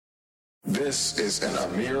This is an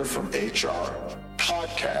Ameer from HR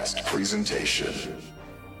podcast presentation.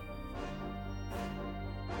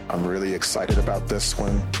 I'm really excited about this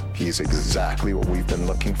one. He's exactly what we've been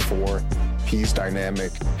looking for. He's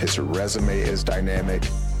dynamic. His resume is dynamic.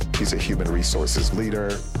 He's a human resources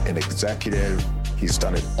leader, an executive. He's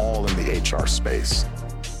done it all in the HR space.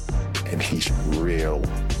 And he's real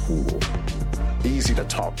cool. Easy to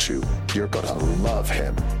talk to. You're gonna love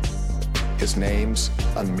him. His name's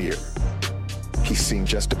Ameer. He's seen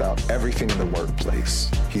just about everything in the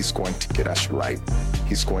workplace. He's going to get us right.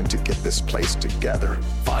 He's going to get this place together.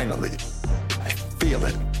 Finally. I feel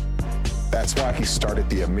it. That's why he started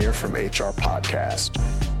the Ameer from HR podcast.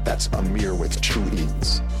 That's Ameer with 2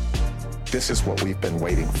 E's. This is what we've been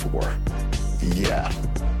waiting for. Yeah.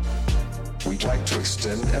 We'd like to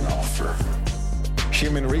extend an offer.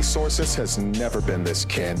 Human resources has never been this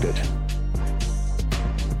candid.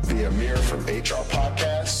 The Ameer from HR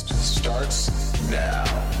podcast starts now.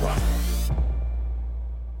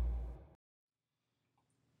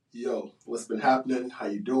 Yo, what's been happening? How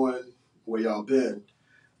you doing? Where y'all been?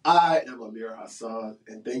 I am Ameer Hassan,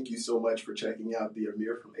 and thank you so much for checking out the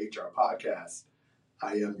Ameer from HR podcast.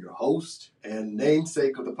 I am your host and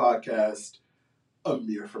namesake of the podcast,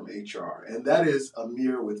 Ameer from HR, and that is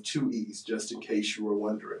Ameer with 2 E's, just in case you were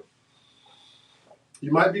wondering.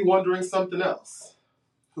 You might be wondering something else.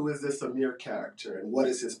 Who is this Ameer character, and what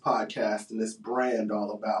is his podcast and this brand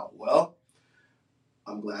all about? Well,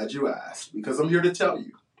 I'm glad you asked, because I'm here to tell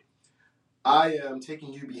you. I am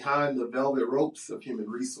taking you behind the velvet ropes of human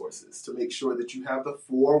resources to make sure that you have the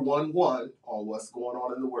 411 on what's going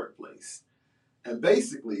on in the workplace. And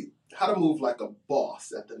basically, how to move like a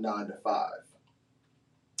boss at the 9 to 5.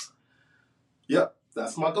 Yep,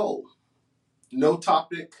 that's my goal. No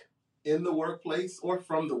topic in the workplace or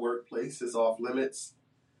from the workplace is off limits.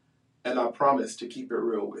 And I promise to keep it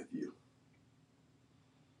real with you.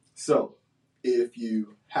 So, if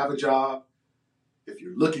you have a job, if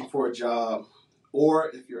you're looking for a job, or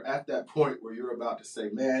if you're at that point where you're about to say,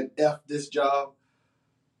 man, F this job,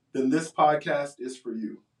 then this podcast is for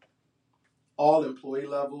you. All employee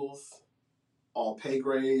levels, all pay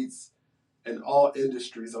grades, and all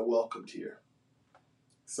industries are welcomed here.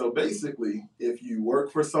 So basically, if you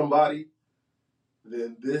work for somebody,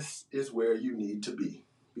 then this is where you need to be.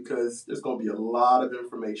 Because there's going to be a lot of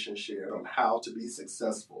information shared on how to be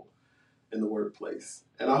successful in the workplace.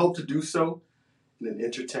 And I hope to do so in an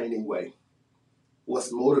entertaining way.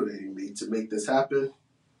 What's motivating me to make this happen?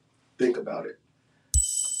 Think about it.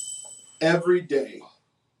 Every day,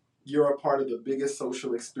 you're a part of the biggest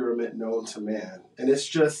social experiment known to man. And it's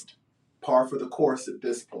just par for the course at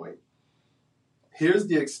this point. Here's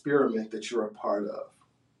the experiment that you're a part of.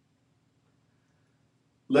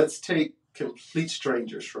 Let's take complete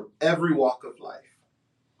strangers from every walk of life,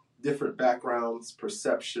 different backgrounds,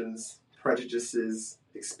 perceptions, prejudices,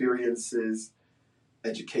 experiences,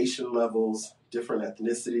 education levels, different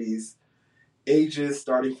ethnicities, ages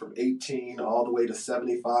starting from 18 all the way to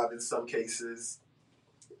 75 in some cases,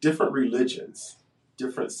 different religions,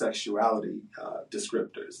 different sexuality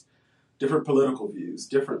descriptors, different political views,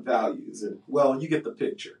 different values, and well, you get the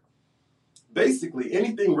picture. Basically,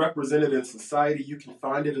 anything represented in society, you can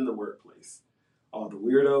find it in the workplace. All the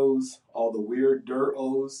weirdos, all the weird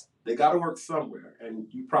dirt-os, they got to work somewhere, and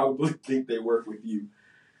you probably think they work with you.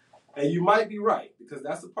 And you might be right, because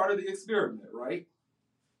that's a part of the experiment, right?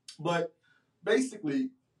 But basically,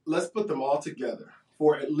 let's put them all together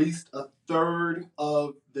for at least a third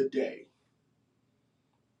of the day.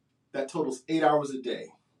 That totals 8 hours a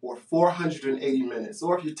day, or 480 minutes.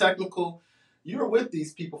 Or if you're technical, you're with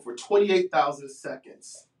these people for 28,000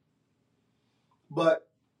 seconds. But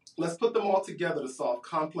let's put them all together to solve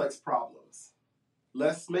complex problems.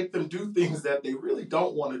 Let's make them do things that they really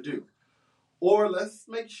don't want to do. Or let's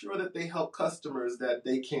make sure that they help customers that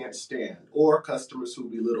they can't stand, or customers who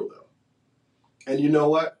belittle them. And you know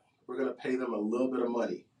what? We're going to pay them a little bit of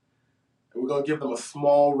money. And we're going to give them a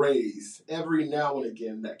small raise every now and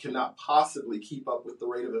again that cannot possibly keep up with the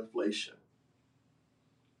rate of inflation.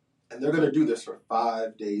 And they're going to do this for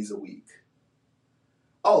 5 days a week.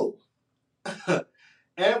 Oh, and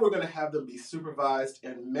we're going to have them be supervised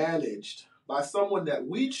and managed by someone that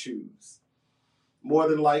we choose. More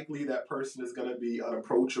than likely, that person is going to be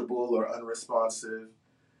unapproachable or unresponsive.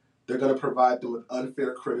 They're going to provide them with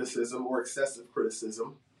unfair criticism or excessive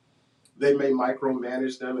criticism. They may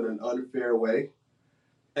micromanage them in an unfair way.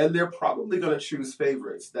 And they're probably going to choose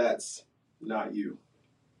favorites. That's not you.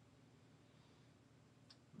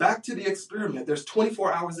 Back to the experiment. There's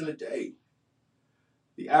 24 hours in a day.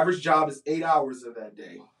 The average job is 8 hours of that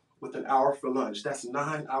day with an hour for lunch. That's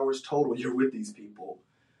 9 hours total you're with these people.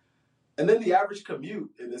 And then the average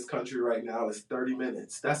commute in this country right now is 30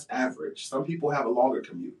 minutes. That's average. Some people have a longer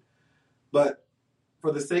commute. But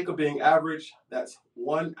for the sake of being average, that's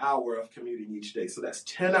 1 hour of commuting each day. So that's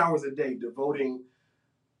 10 hours a day devoted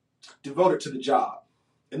to the job.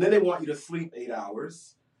 And then they want you to sleep 8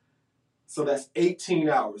 hours. So that's 18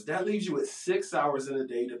 hours. That leaves you with 6 hours in a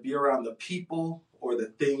day to be around the people or the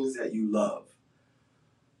things that you love.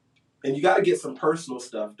 And you got to get some personal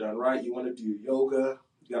stuff done, right? You want to do yoga.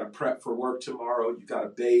 You got to prep for work tomorrow. You got to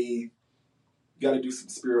bathe. You got to do some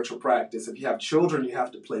spiritual practice. If you have children, you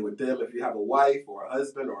have to play with them. If you have a wife or a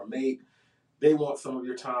husband or a mate, they want some of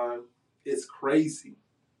your time. It's crazy.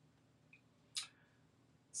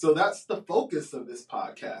 So that's the focus of this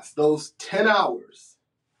podcast, those 10 hours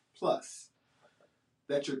plus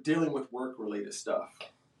that you're dealing with work-related stuff.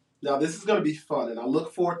 Now, this is going to be fun, and I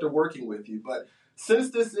look forward to working with you. But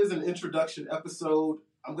since this is an introduction episode,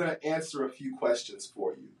 I'm going to answer a few questions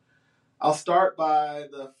for you. I'll start by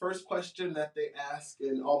the first question that they ask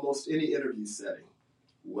in almost any interview setting.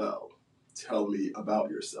 Well, tell me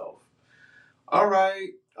about yourself. All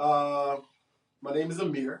right. My name is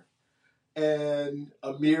Ameer, and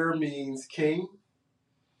Ameer means king.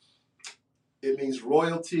 It means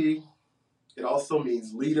royalty. It also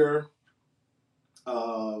means leader.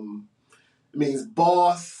 It means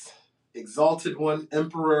boss, exalted one,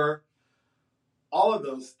 emperor, all of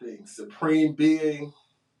those things, supreme being,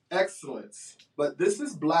 excellence. But this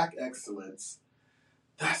is Black excellence.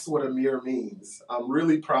 That's what Ameer means. I'm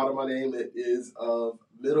really proud of my name. It is of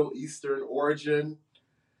Middle Eastern origin,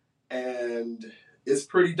 and it's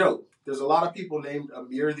pretty dope. There's a lot of people named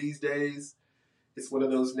Ameer these days. It's one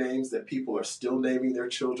of those names that people are still naming their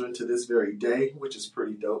children to this very day, which is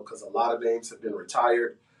pretty dope because a lot of names have been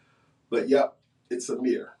retired. But yep, it's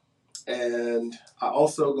Ameer. And I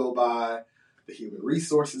also go by the human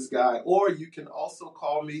resources guy, or you can also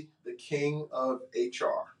call me the king of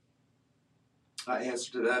HR. I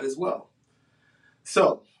answer to that as well.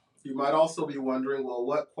 So you might also be wondering, well,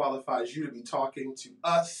 what qualifies you to be talking to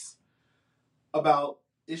us about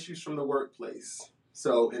issues from the workplace?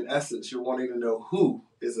 So in essence, you're wanting to know who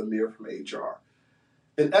is Ameer from HR.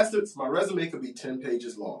 In essence, my resume could be 10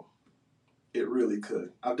 pages long. It really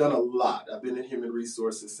could. I've done a lot. I've been in human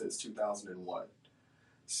resources since 2001.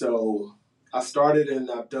 So I started and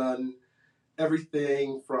I've done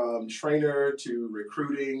everything from trainer to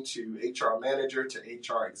recruiting to HR manager to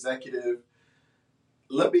HR executive.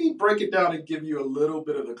 Let me break it down and give you a little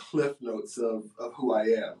bit of the cliff notes of who I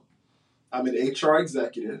am. I'm an HR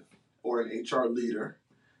executive or an HR leader,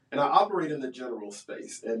 and I operate in the general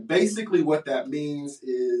space. And basically what that means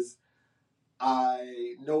is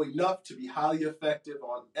I know enough to be highly effective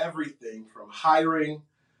on everything from hiring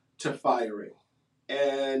to firing.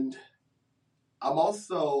 And I'm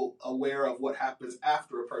also aware of what happens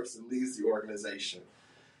after a person leaves the organization.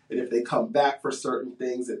 And if they come back for certain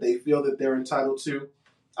things that they feel that they're entitled to,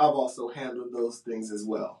 I've also handled those things as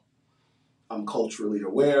well. I'm culturally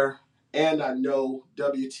aware, and I know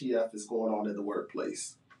WTF is going on in the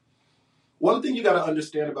workplace. One thing you got to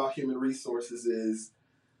understand about human resources is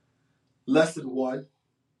lesson one,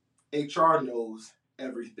 HR knows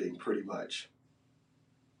everything pretty much.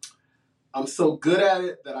 I'm so good at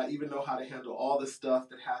it that I even know how to handle all the stuff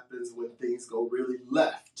that happens when things go really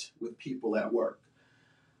left with people at work.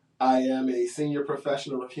 I am a senior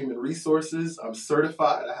professional of human resources. I'm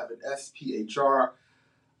certified. I have an SPHR.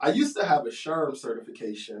 I used to have a SHRM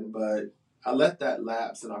certification, but I let that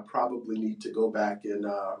lapse, and I probably need to go back and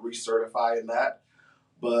recertify in that.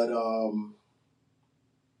 But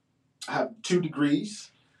I have 2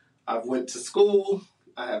 degrees. I've went to school.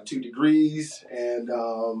 I have 2 degrees, and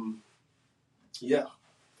yeah.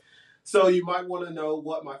 So you might want to know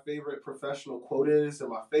what my favorite professional quote is, and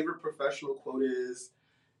my favorite professional quote is,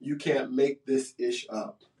 "You can't make this ish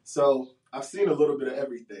up." So I've seen a little bit of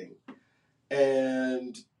everything,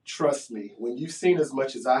 and trust me, when you've seen as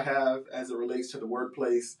much as I have as it relates to the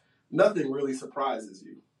workplace, nothing really surprises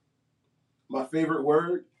you. My favorite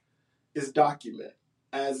word is document,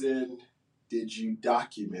 as in, did you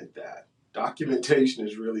document that? Documentation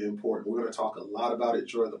is really important. We're going to talk a lot about it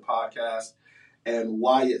during the podcast and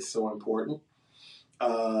why it's so important.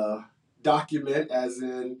 Document, as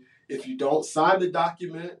in, if you don't sign the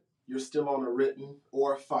document, you're still on a written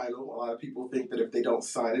or a final. A lot of people think that if they don't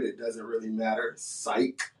sign it, it doesn't really matter.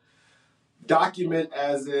 Psych. Document,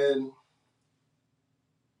 as in,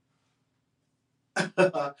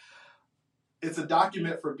 it's a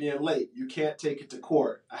document for being late. You can't take it to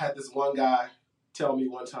court. I had this one guy tell me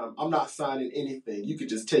one time, "I'm not signing anything. You could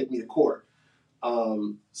just take me to court."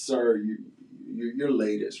 Sir, you're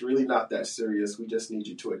late. It's really not that serious. We just need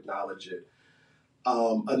you to acknowledge it.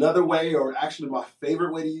 Another way, or actually my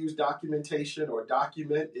favorite way to use documentation or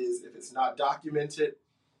document is if it's not documented,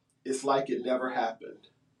 it's like it never happened.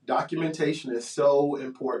 Documentation is so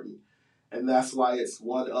important, and that's why it's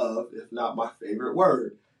one of, if not my favorite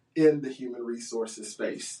word, in the human resources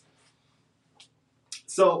space.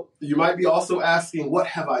 So you might be also asking, what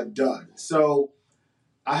have I done? So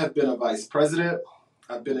I have been a vice president,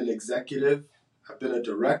 I've been an executive, I've been a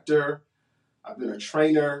director, I've been a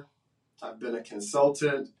trainer, I've been a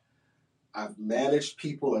consultant, I've managed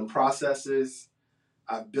people and processes,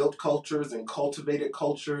 I've built cultures and cultivated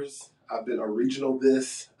cultures, I've been a regional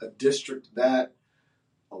this, a district that,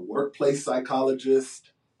 a workplace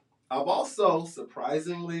psychologist. I've also,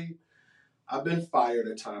 surprisingly, I've been fired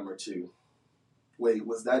a time or two. Wait,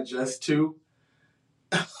 was that just two?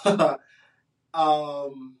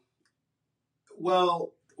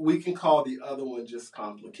 Well, we can call the other one just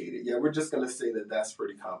complicated. Yeah, we're just going to say that that's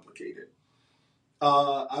pretty complicated.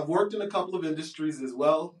 I've worked in a couple of industries as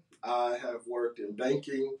well. I have worked in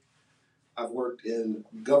banking. I've worked in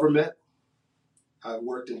government. I've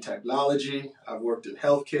worked in technology. I've worked in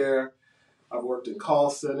healthcare. I've worked in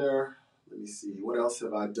call center. Let me see. What else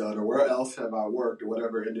have I done, or where else have I worked, or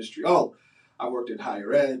whatever industry? Oh, I worked in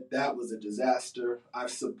higher ed. That was a disaster.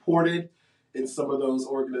 I've supported in some of those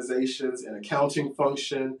organizations an accounting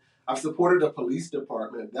function. I've supported a police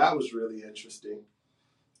department. That was really interesting.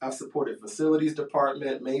 I've supported facilities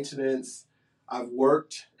department, maintenance. I've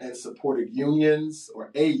worked and supported unions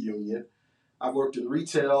or a union. I've worked in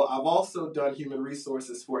retail. I've also done human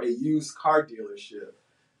resources for a used car dealership.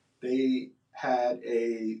 They had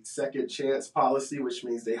a second chance policy, which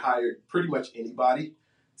means they hired pretty much anybody.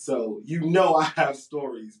 So I have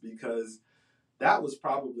stories because that was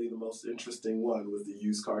probably the most interesting one, was the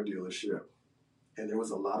used car dealership. And there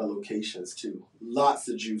was a lot of locations too. Lots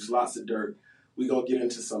of juice, lots of dirt. We're going to get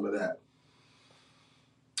into some of that.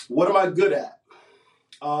 What am I good at?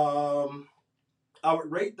 I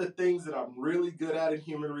would rate the things that I'm really good at in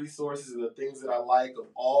human resources and the things that I like of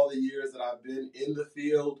all the years that I've been in the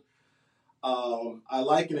field. I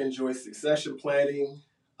like and enjoy succession planning,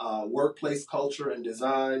 workplace culture and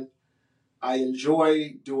design. I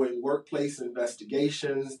enjoy doing workplace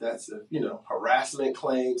investigations. That's, harassment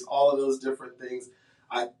claims, all of those different things.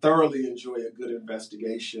 I thoroughly enjoy a good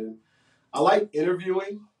investigation. I like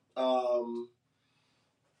interviewing, but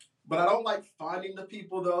I don't like finding the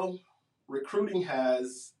people, though. Recruiting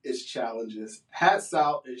has its challenges. Hats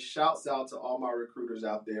out and shouts out to all my recruiters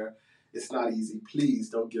out there. It's not easy. Please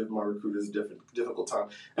don't give my recruiters a difficult time.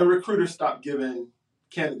 And recruiters, stop giving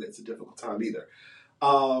candidates a difficult time either.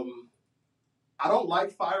 I don't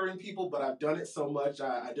like firing people, but I've done it so much.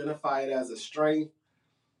 I identify it as a strength.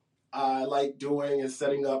 I like doing and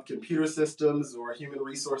setting up computer systems or human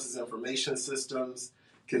resources information systems.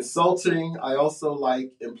 Consulting, I also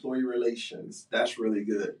like employee relations. That's really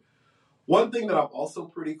good. One thing that I'm also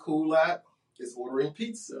pretty cool at is ordering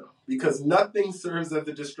pizza, because nothing serves as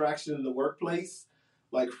a distraction in the workplace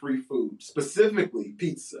like free food, specifically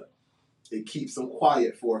pizza. It keeps them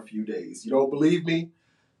quiet for a few days. You don't believe me?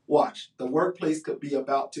 Watch. The workplace could be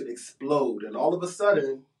about to explode, and all of a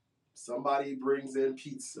sudden, somebody brings in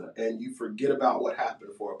pizza, and you forget about what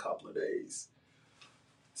happened for a couple of days.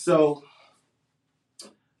 So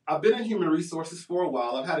I've been in human resources for a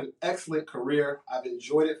while. I've had an excellent career. I've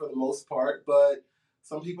enjoyed it for the most part, but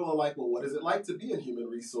some people are like, well, what is it like to be in human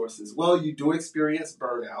resources? Well, you do experience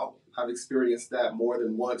burnout. I've experienced that more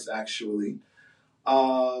than once, actually.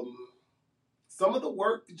 Some of the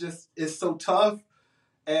work just is so tough,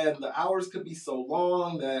 and the hours could be so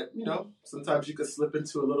long that, sometimes you could slip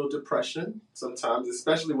into a little depression. Sometimes,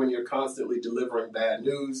 especially when you're constantly delivering bad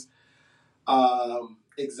news.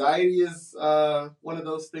 Anxiety is one of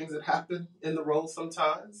those things that happen in the role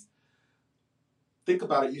sometimes. Think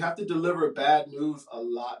about it. You have to deliver bad news a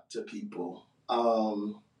lot to people.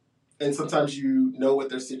 And sometimes you know what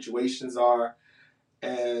their situations are,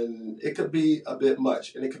 and it could be a bit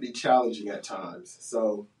much, and it could be challenging at times.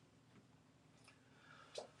 So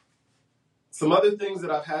some other things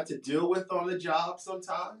that I've had to deal with on the job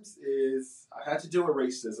sometimes is I had to deal with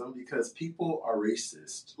racism, because people are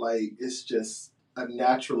racist. Like, it's just a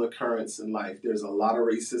natural occurrence in life. There's a lot of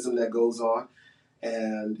racism that goes on,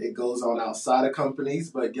 and it goes on outside of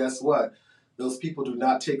companies. But guess what? Those people do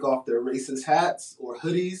not take off their racist hats or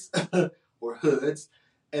hoodies or hoods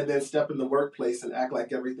and then step in the workplace and act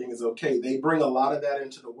like everything is okay. They bring a lot of that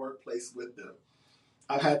into the workplace with them.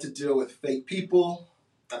 I've had to deal with fake people.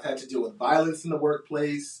 I've had to deal with violence in the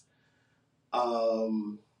workplace.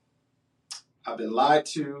 I've been lied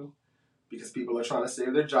to because people are trying to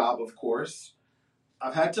save their job, of course.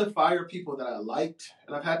 I've had to fire people that I liked,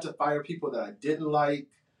 and I've had to fire people that I didn't like.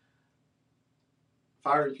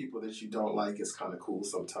 Firing people that you don't like is kind of cool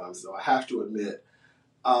sometimes, though, I have to admit.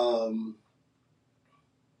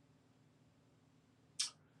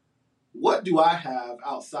 What do I have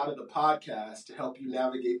outside of the podcast to help you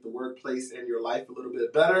navigate the workplace and your life a little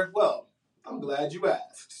bit better? Well, I'm glad you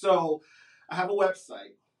asked. So I have a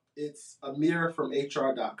website. It's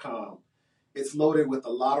ameerfromhr.com. It's loaded with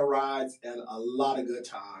a lot of rides and a lot of good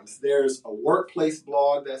times. There's a workplace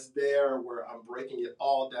blog that's there where I'm breaking it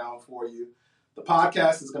all down for you. The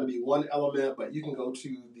podcast is going to be one element, but you can go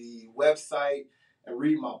to the website and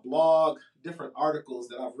read my blog, different articles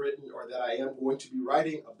that I've written or that I am going to be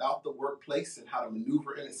writing about the workplace and how to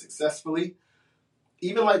maneuver in it successfully.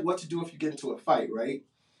 Even like what to do if you get into a fight, right?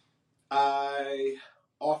 I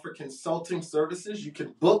offer consulting services. You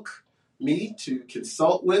can book me to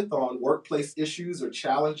consult with on workplace issues or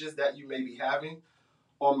challenges that you may be having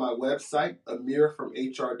on my website,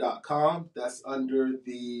 ameerfromhr.com. That's under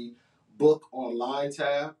the book online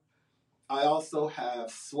tab. I also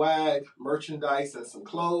have swag, merchandise, and some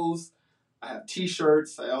clothes. I have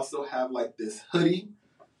t-shirts. I also have like this hoodie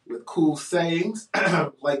with cool sayings,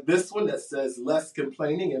 like this one that says less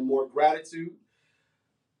complaining and more gratitude.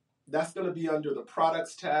 That's going to be under the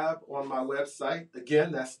products tab on my website.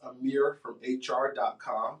 Again, that's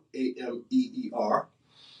ameerfromhr.com, Ameer.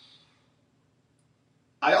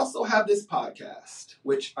 I also have this podcast,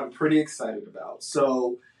 which I'm pretty excited about.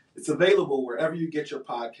 So it's available wherever you get your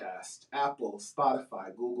podcast, Apple,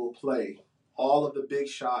 Spotify, Google Play. All of the big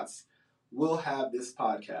shots will have this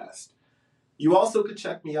podcast. You also could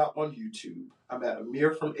check me out on YouTube. I'm at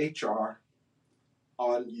Ameer from HR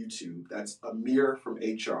on YouTube. That's Ameer from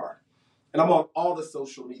HR. And I'm on all the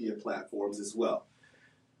social media platforms as well.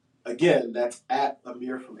 Again, that's at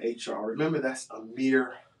Ameer from HR. Remember, that's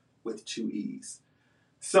Ameer with 2 E's.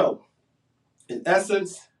 So, in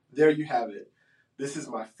essence, there you have it. This is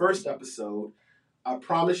my first episode. I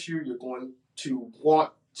promise you, you're going to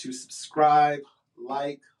want to subscribe,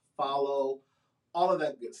 like, follow, all of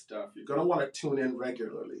that good stuff. You're going to want to tune in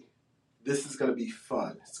regularly. This is going to be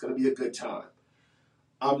fun. It's going to be a good time.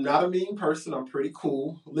 I'm not a mean person. I'm pretty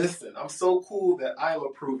cool. Listen, I'm so cool that I am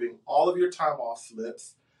approving all of your time off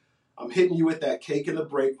slips. I'm hitting you with that cake in the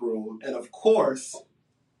break room. And of course,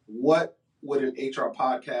 what would an HR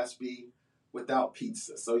podcast be without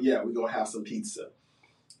pizza? So yeah, we're going to have some pizza.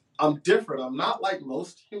 I'm different. I'm not like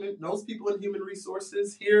most people in human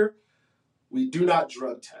resources. Here, we do not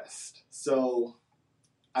drug test. So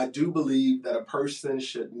I do believe that a person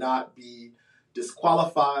should not be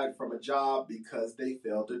disqualified from a job because they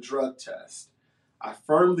failed a drug test. I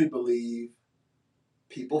firmly believe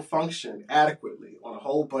people function adequately on a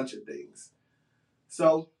whole bunch of things.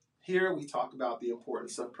 So here we talk about the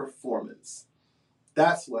importance of performance.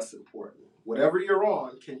 That's what's important. Whatever you're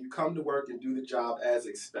on, can you come to work and do the job as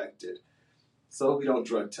expected? So we don't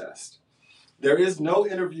drug test. There is no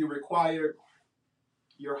interview required.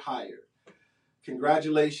 You're hired.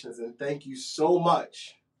 Congratulations, and thank you so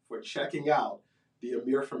much for checking out the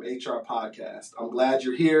Ameer from HR podcast. I'm glad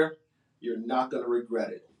you're here. You're not going to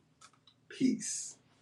regret it. Peace.